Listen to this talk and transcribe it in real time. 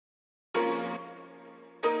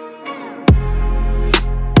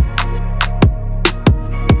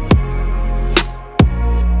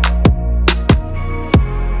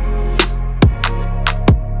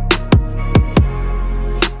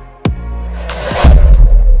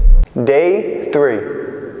Day 3.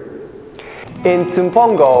 In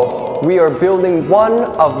Sumpango, we are building one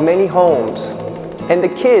of many homes, and the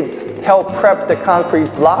kids help prep the concrete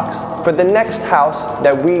blocks for the next house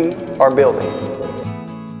that we are building.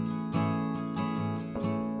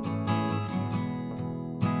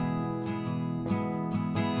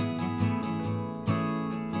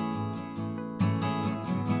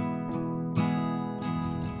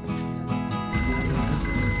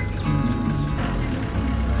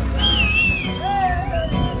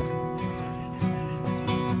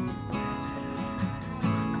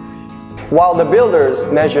 While the builders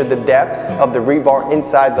measured the depths of the rebar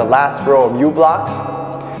inside the last row of U-blocks,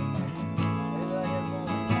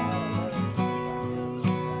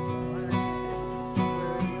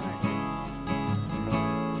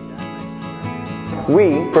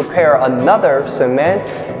 we prepare another cement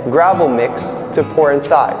gravel mix to pour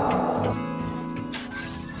inside.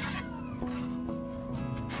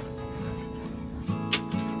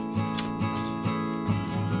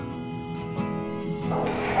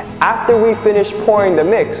 After we finish pouring the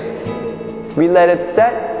mix, we let it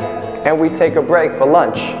set and we take a break for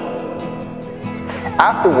lunch.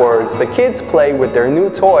 Afterwards, the kids play with their new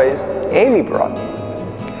toys Amy brought.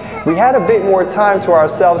 We had a bit more time to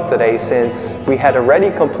ourselves today since we had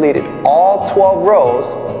already completed all 12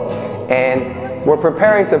 rows and we're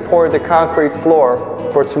preparing to pour the concrete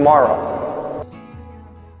floor for tomorrow.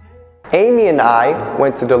 Amy and I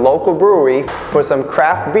went to the local brewery for some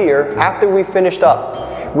craft beer after we finished up.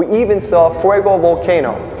 We even saw Fuego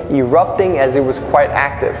volcano erupting as it was quite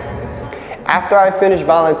active. After I finished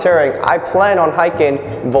volunteering, I plan on hiking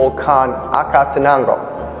Volcan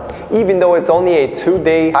Acatenango. Even though it's only a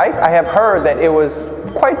 2-day hike, I have heard that it was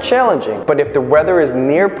quite challenging. But if the weather is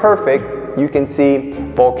near perfect, you can see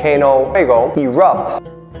Volcano Fuego erupt.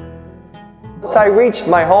 Once I reached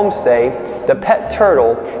my homestay, the pet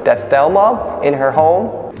turtle that Thelma in her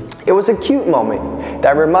home, it was a cute moment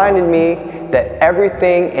that reminded me that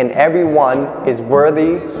everything and everyone is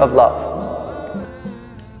worthy of love.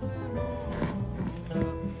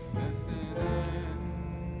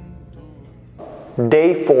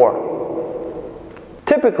 Day 4.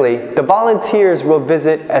 Typically, the volunteers will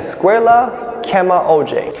visit Escuela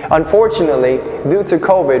Kemna'oj. Unfortunately, due to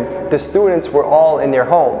COVID, the students were all in their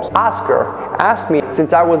homes. Oscar asked me,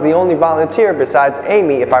 since I was the only volunteer besides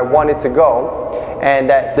Amy, if I wanted to go, and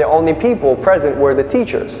that the only people present were the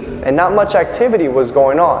teachers, and not much activity was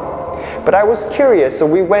going on. But I was curious, so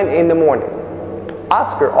we went in the morning.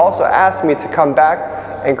 Oscar also asked me to come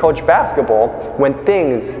back and coach basketball when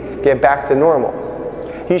things get back to normal.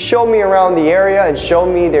 He showed me around the area and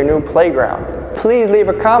showed me their new playground. Please leave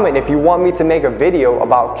a comment if you want me to make a video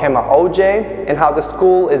about kemna'oj and how the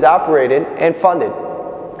school is operated and funded.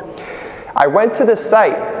 I went to the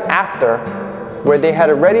site after, where they had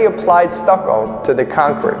already applied stucco to the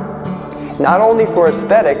concrete, not only for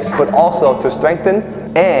aesthetics, but also to strengthen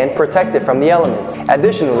and protect it from the elements.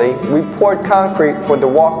 Additionally, we poured concrete for the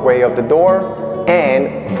walkway of the door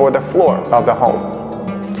and for the floor of the home.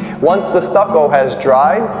 Once the stucco has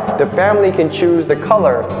dried, the family can choose the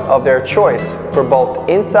color of their choice for both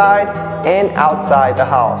inside and outside the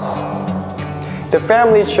house. The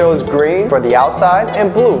family chose green for the outside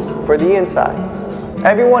and blue for the inside.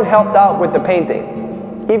 Everyone helped out with the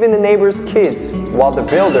painting, even the neighbors' kids, while the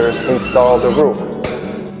builders installed the roof.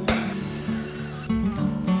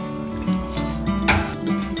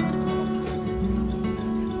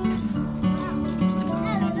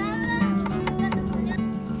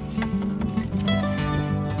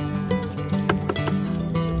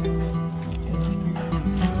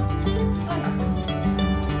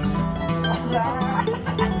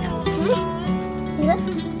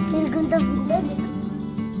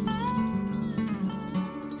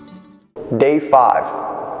 Day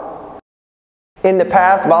 5. In the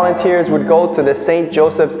past, volunteers would go to the St.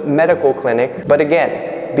 Joseph's Medical Clinic, but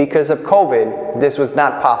again, because of COVID, this was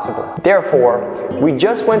not possible. Therefore, we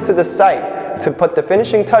just went to the site to put the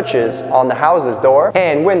finishing touches on the house's door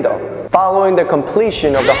and window. Following the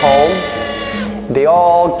completion of the home, they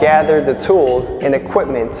all gathered the tools and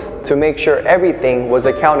equipment to make sure everything was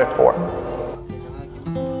accounted for.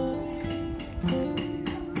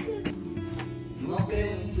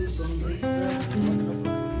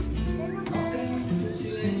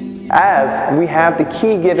 As we have the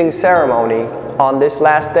key giving ceremony on this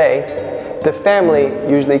last day, the family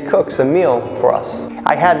usually cooks a meal for us.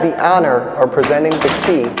 I had the honor of presenting the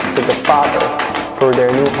key to the father for their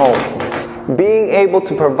new home. Being able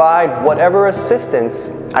to provide whatever assistance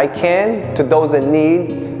I can to those in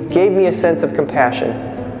need gave me a sense of compassion.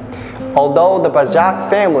 Although the Bajak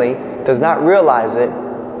family does not realize it,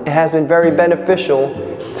 it has been very beneficial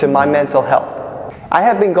to my mental health. I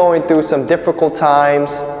have been going through some difficult times,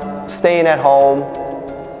 staying at home,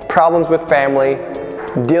 problems with family,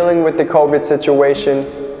 dealing with the COVID situation,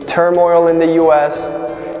 turmoil in the US,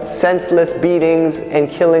 senseless beatings and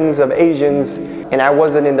killings of Asians, and I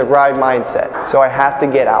wasn't in the right mindset, so I had to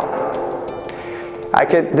get out. I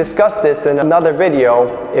could discuss this in another video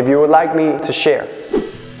if you would like me to share.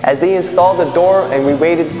 As they installed the door and we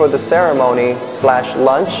waited for the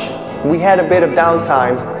ceremony/lunch, we had a bit of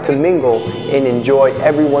downtime to mingle and enjoy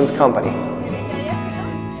everyone's company.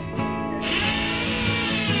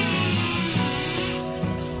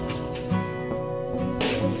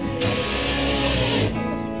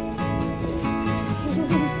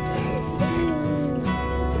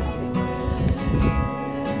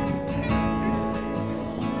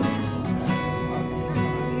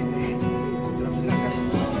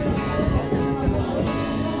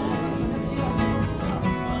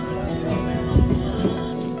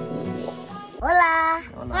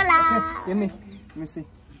 Give me. Let me see.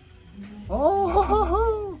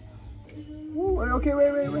 Oh, okay,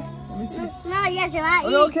 wait. Let me see. No, yes, right.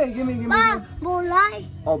 Oh, okay, give me. Bolai.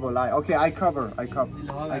 Oh, bolai. Okay, I cover. No,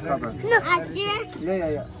 I see it.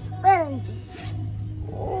 Yeah. Parent.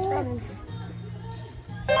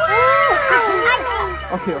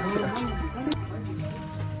 Okay.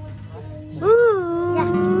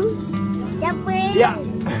 Yeah.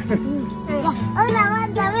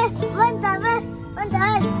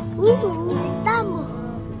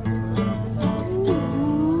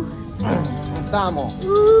 Estamos.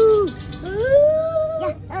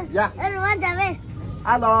 Ya.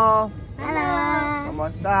 Hello. ¿Cómo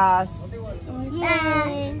estás?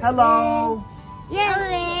 Hello.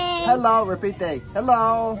 Hello. Repeat.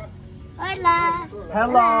 Hello. Hola.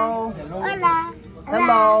 Hello. Hola.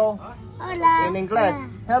 Hello. Hola. En inglés.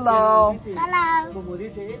 Hello.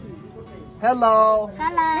 Hello. Hello.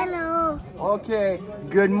 Hello. Okay.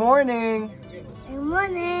 Good morning. Good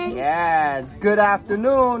morning. Yes. Good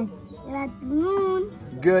afternoon. Good afternoon.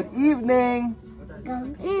 Good evening.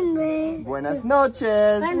 Good evening. Buenas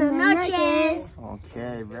noches. Buenas noches.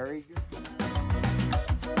 Okay, very good.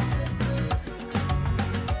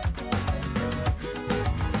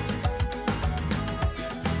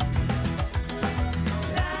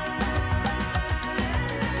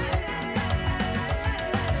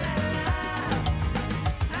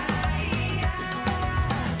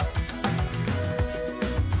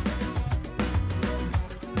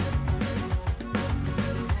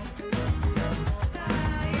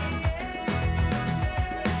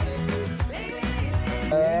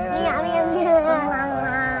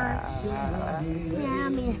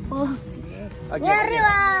 Okay. Mira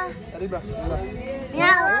arriba.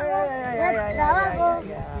 Mira abajo. Mira abajo.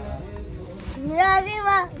 Mira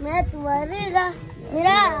arriba. Mira tu barriga.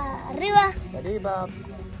 Mira arriba.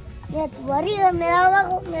 Mira tu barriga. Mira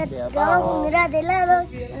abajo. Mira tu abajo. Mira de lado.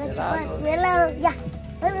 Mira de lado. Ya.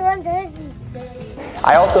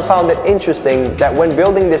 I also found it interesting that when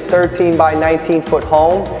building this 13 by 19 foot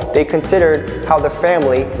home, they considered how the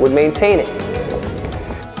family would maintain it.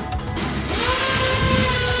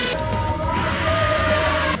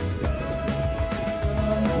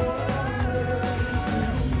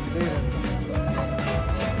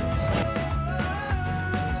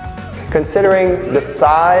 Considering the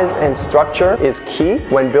size and structure is key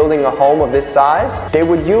when building a home of this size, they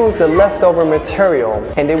would use the leftover material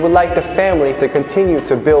and they would like the family to continue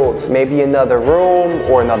to build maybe another room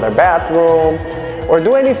or another bathroom or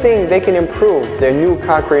do anything they can improve their new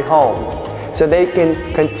concrete home so they can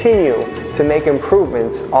continue to make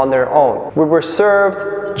improvements on their own. We were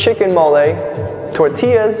served chicken mole,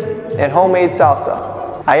 tortillas, and homemade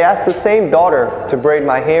salsa. I asked the same daughter to braid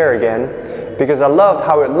my hair again because I loved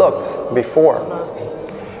how it looked before.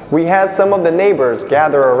 We had some of the neighbors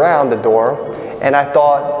gather around the door and I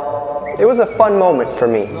thought it was a fun moment for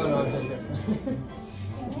me.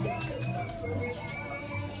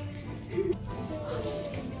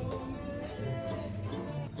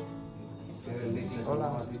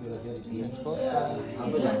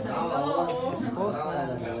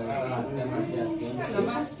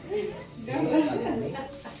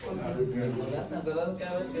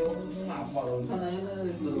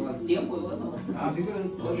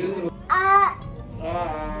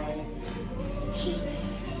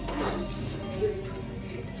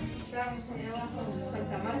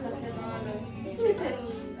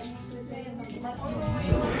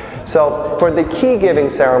 So for the key giving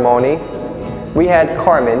ceremony, we had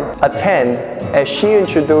Carmen attend as she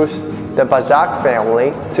introduced the Bajak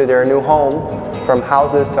family to their new home from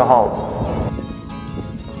houses to home.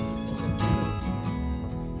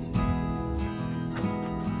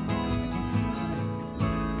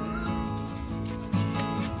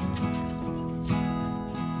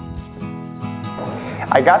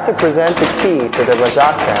 I got to present the key to the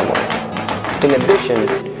Rajak family. In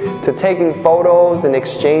addition to taking photos and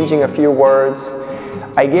exchanging a few words,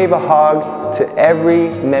 I gave a hug to every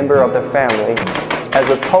member of the family as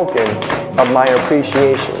a token of my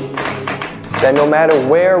appreciation. That no matter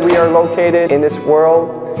where we are located in this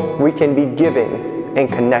world, we can be giving and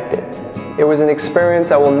connected. It was an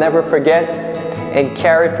experience I will never forget and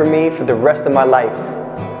carry for me for the rest of my life.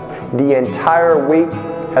 The entire week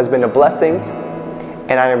has been a blessing,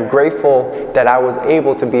 and I am grateful that I was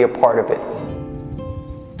able to be a part of it.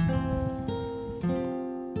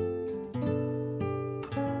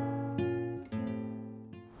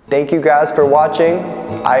 Thank you guys for watching.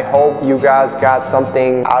 I hope you guys got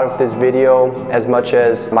something out of this video as much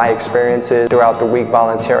as my experiences throughout the week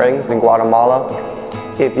volunteering in Guatemala.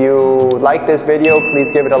 If you like this video,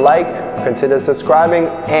 please give it a like, consider subscribing,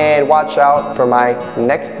 and watch out for my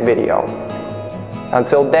next video.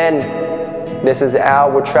 Until then, this is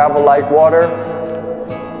Al with Travel Like Water.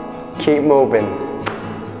 Keep moving.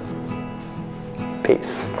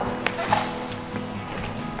 Peace.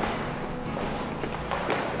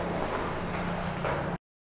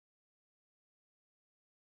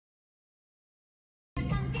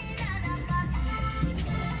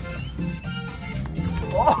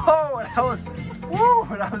 Oh,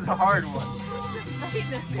 that was a hard one.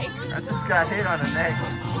 I just got hit on the neck.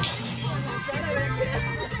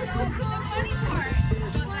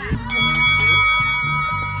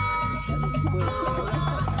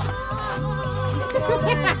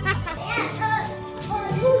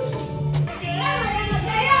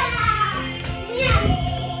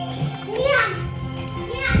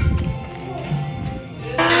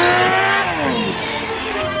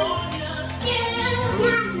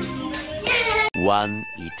 One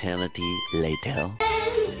eternity later.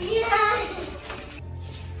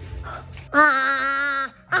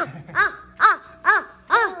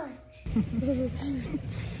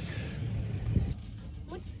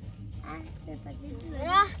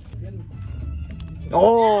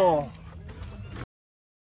 Oh!